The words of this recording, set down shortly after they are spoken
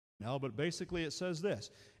now, but basically it says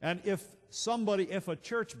this. And if a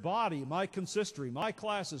church body, my consistory, my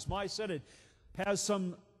classis, my synod, has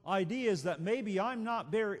some ideas that maybe I'm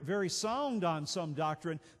not very sound on some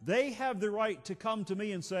doctrine, they have the right to come to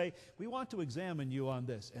me and say, we want to examine you on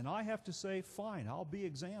this. And I have to say, fine, I'll be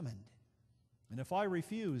examined. And if I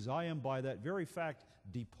refuse, I am by that very fact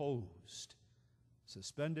deposed,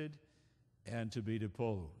 suspended, and to be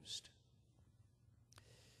deposed.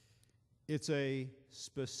 It's a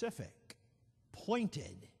specific,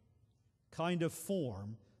 pointed kind of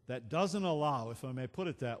form that doesn't allow, if I may put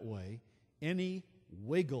it that way, any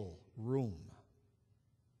wiggle room.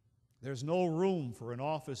 There's no room for an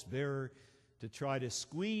office bearer to try to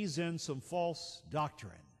squeeze in some false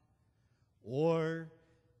doctrine, or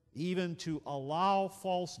even to allow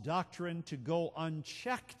false doctrine to go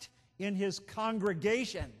unchecked in his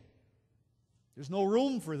congregation. There's no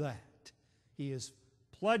room for that. He is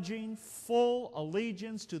pledging full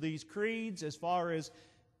allegiance to these creeds as far as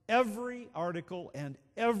every article and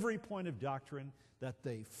every point of doctrine that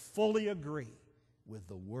they fully agree with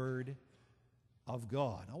the Word of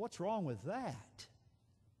God. Now, what's wrong with that?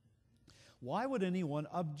 Why would anyone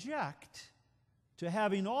object to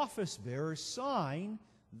having office bearers sign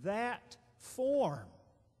that form?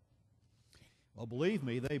 Well, believe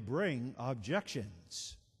me, they bring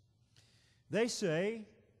objections. They say,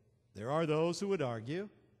 there are those who would argue,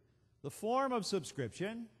 the form of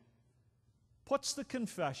subscription puts the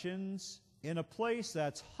confessions in a place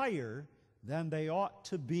that's higher than they ought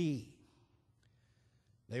to be.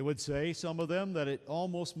 They would say, some of them, that it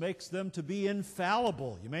almost makes them to be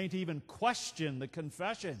infallible. You mayn't even question the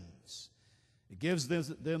confessions. It gives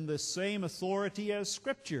them the same authority as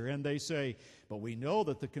Scripture. And they say, but we know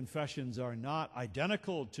that the confessions are not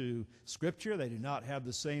identical to Scripture. They do not have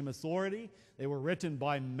the same authority. They were written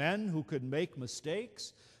by men who could make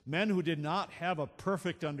mistakes, men who did not have a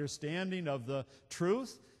perfect understanding of the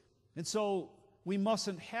truth. And so we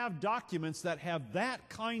mustn't have documents that have that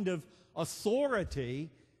kind of authority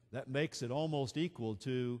that makes it almost equal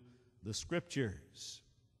to the Scriptures.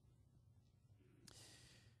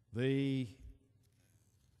 The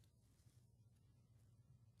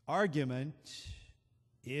argument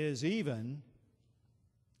is even,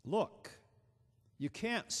 look, you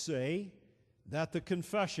can't say that the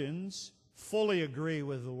confessions fully agree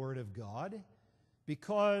with the Word of God,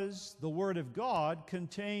 because the Word of God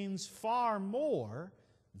contains far more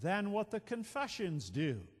than what the confessions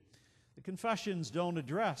do. The confessions don't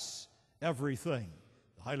address everything.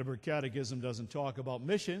 The Heidelberg Catechism doesn't talk about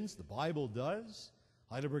missions. The Bible does.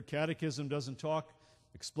 Heidelberg Catechism doesn't talk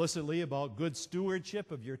explicitly about good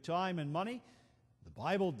stewardship of your time and money. The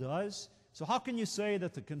Bible does. So how can you say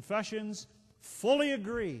that the confessions fully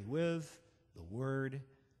agree with the Word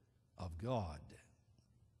of God?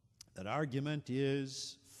 That argument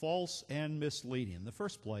is false and misleading. In the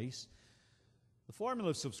first place, the formula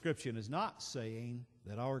of subscription is not saying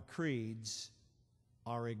that our creeds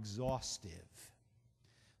are exhaustive.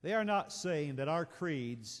 They are not saying that our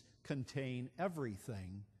creeds contain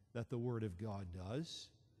everything that the Word of God does.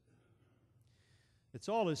 It's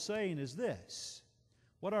all it's saying is this: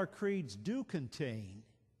 what our creeds do contain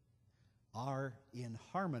are in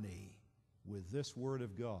harmony with this Word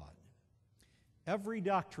of God. Every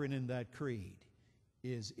doctrine in that creed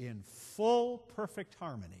is in full, perfect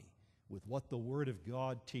harmony with what the Word of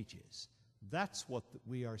God teaches. That's what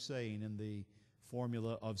we are saying in the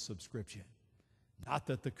formula of subscription. Not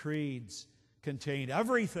that the creeds contain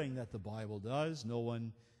everything that the Bible does. No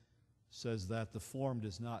one says that. The form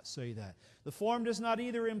does not say that. The form does not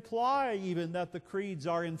either imply even that the creeds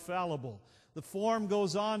are infallible. The form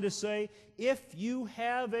goes on to say, if you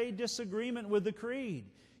have a disagreement with the creed,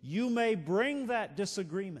 you may bring that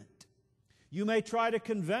disagreement. You may try to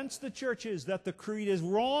convince the churches that the creed is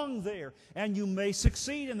wrong there, and you may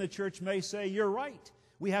succeed, and the church may say, you're right.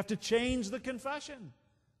 We have to change the confession.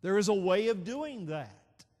 There is a way of doing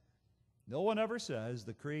that. No one ever says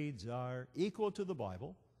the creeds are equal to the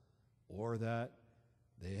Bible or that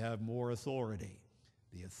they have more authority.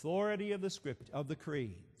 The authority of the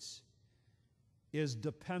creeds is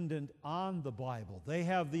dependent on the Bible. They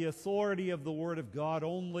have the authority of the Word of God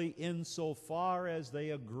only insofar as they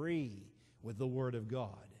agree with the Word of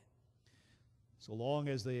God. So long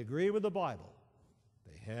as they agree with the Bible,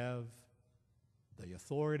 they have the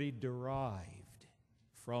authority derived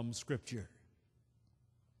from Scripture.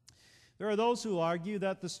 There are those who argue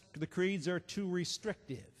that the creeds are too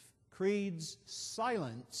restrictive. Creeds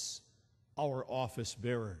silence our office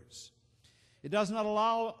bearers. It does not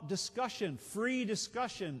allow discussion, free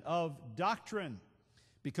discussion of doctrine,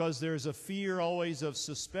 because there's a fear always of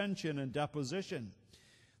suspension and deposition.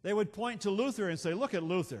 They would point to Luther and say, look at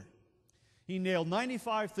Luther. He nailed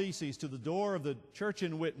 95 theses to the door of the church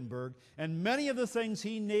in Wittenberg, and many of the things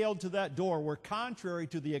he nailed to that door were contrary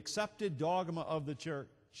to the accepted dogma of the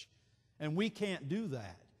church. And we can't do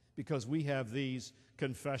that because we have these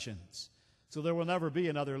confessions. So there will never be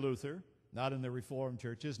another Luther, not in the Reformed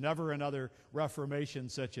churches, never another Reformation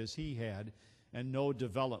such as he had, and no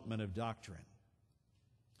development of doctrine.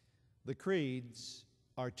 The creeds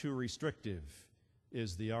are too restrictive,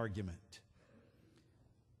 is the argument.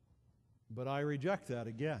 But I reject that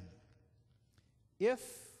again. If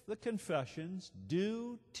the confessions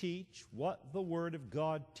do teach what the Word of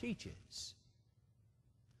God teaches,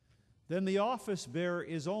 then the office bearer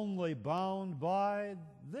is only bound by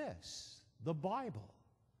this, the Bible.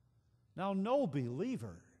 Now, no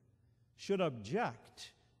believer should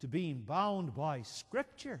object to being bound by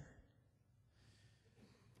Scripture.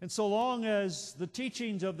 And so long as the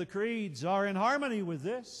teachings of the creeds are in harmony with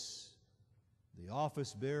this, the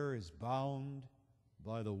office bearer is bound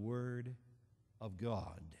by the Word of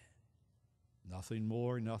God. Nothing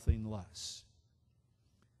more, nothing less.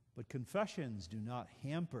 But confessions do not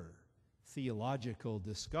hamper theological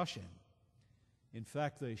discussion. In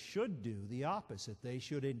fact, they should do the opposite. They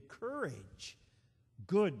should encourage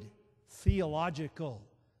good theological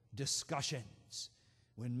discussions.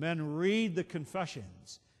 When men read the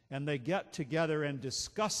confessions and they get together and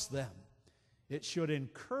discuss them, it should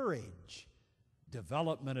encourage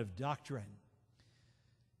development of doctrine.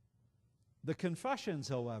 The confessions,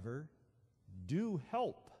 however, do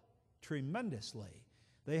help tremendously.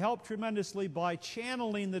 They help tremendously by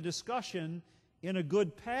channeling the discussion in a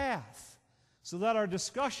good path, so that our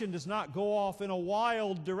discussion does not go off in a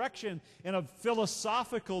wild direction, in a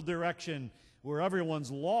philosophical direction where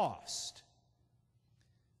everyone's lost.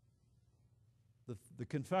 The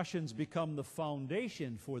confessions become the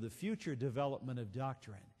foundation for the future development of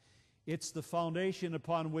doctrine. It's the foundation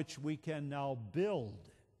upon which we can now build.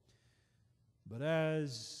 But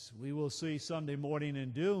as we will see Sunday morning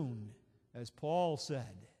in Dune, as Paul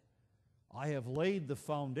said, I have laid the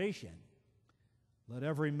foundation. Let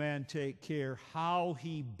every man take care how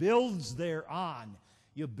he builds thereon.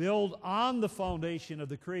 You build on the foundation of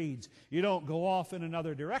the creeds. You don't go off in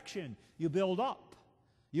another direction. You build up.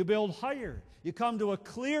 You build higher. You come to a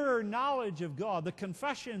clearer knowledge of God. The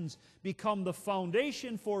confessions become the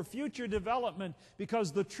foundation for future development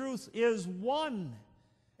because the truth is one.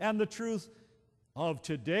 And the truth of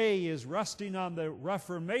today is resting on the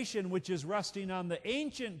Reformation, which is resting on the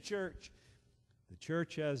ancient church. The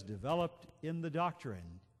church has developed in the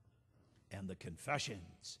doctrine, and the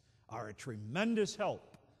confessions are a tremendous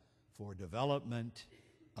help for development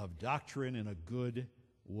of doctrine in a good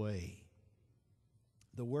way.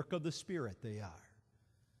 The work of the Spirit they are,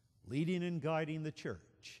 leading and guiding the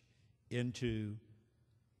church into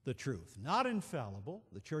the truth. Not infallible.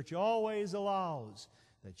 The church always allows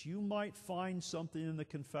that you might find something in the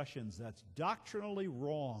confessions that's doctrinally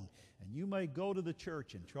wrong, and you may go to the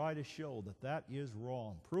church and try to show that that is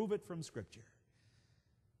wrong. Prove it from Scripture.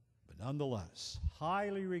 But nonetheless,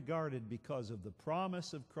 highly regarded because of the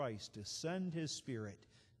promise of Christ to send His Spirit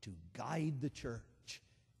to guide the church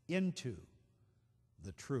into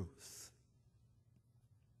the truth.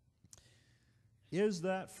 Is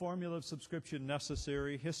that formula of subscription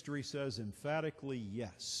necessary? History says emphatically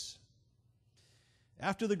yes.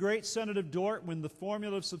 After the Great Synod of Dort, when the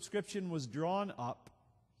formula of subscription was drawn up,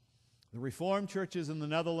 the Reformed churches in the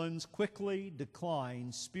Netherlands quickly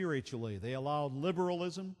declined spiritually. They allowed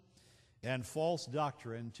liberalism and false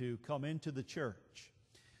doctrine to come into the church.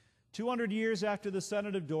 200 years after the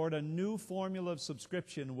Synod of Dort, a new formula of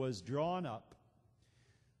subscription was drawn up,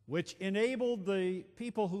 which enabled the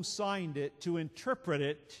people who signed it to interpret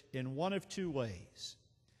it in one of two ways.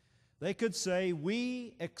 They could say,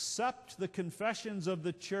 we accept the confessions of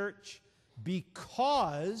the church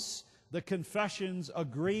because the confessions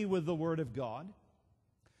agree with the Word of God.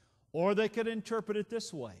 Or they could interpret it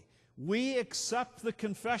this way. We accept the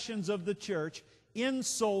confessions of the church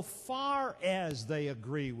insofar as they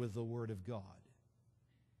agree with the Word of God.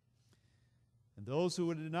 And those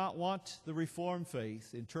who did not want the Reformed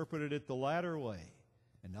faith interpreted it the latter way.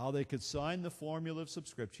 And now they could sign the formula of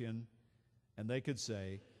subscription, and they could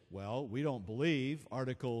say, well, we don't believe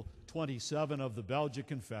Article 27 of the Belgian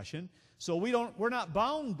Confession, so we're not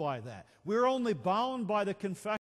bound by that. We're only bound by the confession